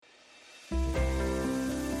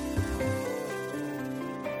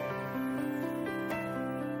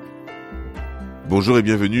Bonjour et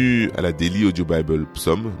bienvenue à la Daily Audio Bible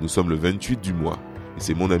Psaume. Nous sommes le 28 du mois. Et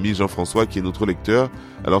c'est mon ami Jean-François qui est notre lecteur.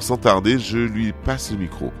 Alors sans tarder, je lui passe le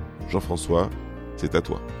micro. Jean-François, c'est à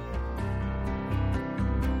toi.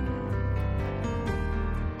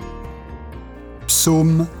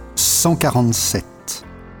 Psaume 147.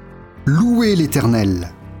 Louez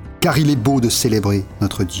l'Éternel, car il est beau de célébrer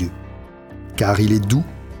notre Dieu. Car il est doux,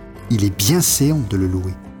 il est bien séant de le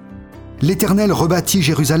louer. L'Éternel rebâtit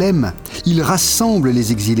Jérusalem, il rassemble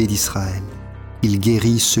les exilés d'Israël. Il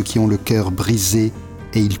guérit ceux qui ont le cœur brisé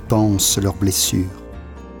et il panse leurs blessures.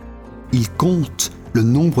 Il compte le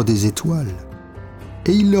nombre des étoiles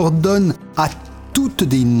et il leur donne à toutes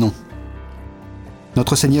des noms.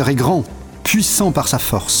 Notre Seigneur est grand, puissant par sa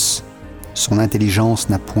force. Son intelligence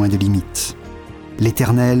n'a point de limite.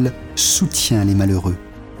 L'Éternel soutient les malheureux.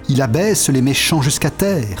 Il abaisse les méchants jusqu'à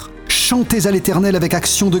terre. Chantez à l'Éternel avec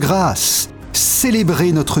action de grâce.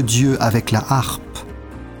 Célébrez notre Dieu avec la harpe.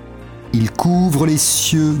 Il couvre les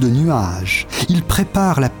cieux de nuages. Il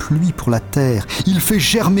prépare la pluie pour la terre. Il fait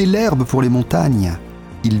germer l'herbe pour les montagnes.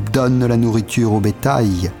 Il donne la nourriture au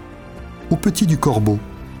bétail, aux petits du corbeau,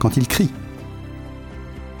 quand il crie.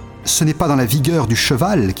 Ce n'est pas dans la vigueur du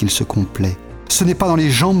cheval qu'il se complaît. Ce n'est pas dans les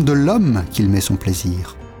jambes de l'homme qu'il met son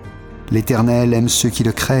plaisir. L'Éternel aime ceux qui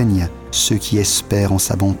le craignent, ceux qui espèrent en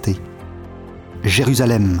sa bonté.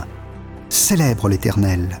 Jérusalem, célèbre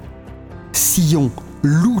l'Éternel. Sion,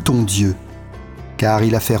 loue ton Dieu, car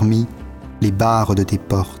il a fermé les barres de tes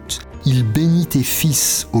portes. Il bénit tes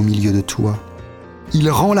fils au milieu de toi. Il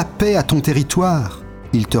rend la paix à ton territoire.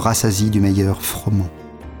 Il te rassasie du meilleur froment.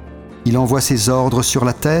 Il envoie ses ordres sur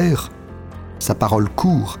la terre. Sa parole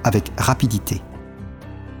court avec rapidité.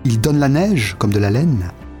 Il donne la neige comme de la laine.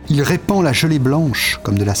 Il répand la gelée blanche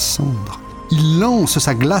comme de la cendre. Il lance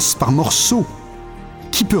sa glace par morceaux.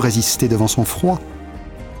 Qui peut résister devant son froid?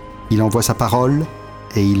 Il envoie sa parole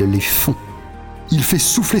et il les fond. Il fait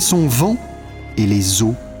souffler son vent et les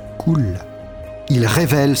eaux coulent. Il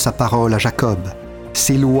révèle sa parole à Jacob,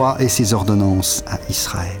 ses lois et ses ordonnances à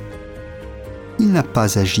Israël. Il n'a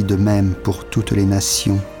pas agi de même pour toutes les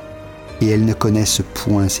nations, et elles ne connaissent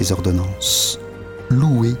point ses ordonnances.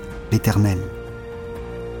 Louez l'Éternel.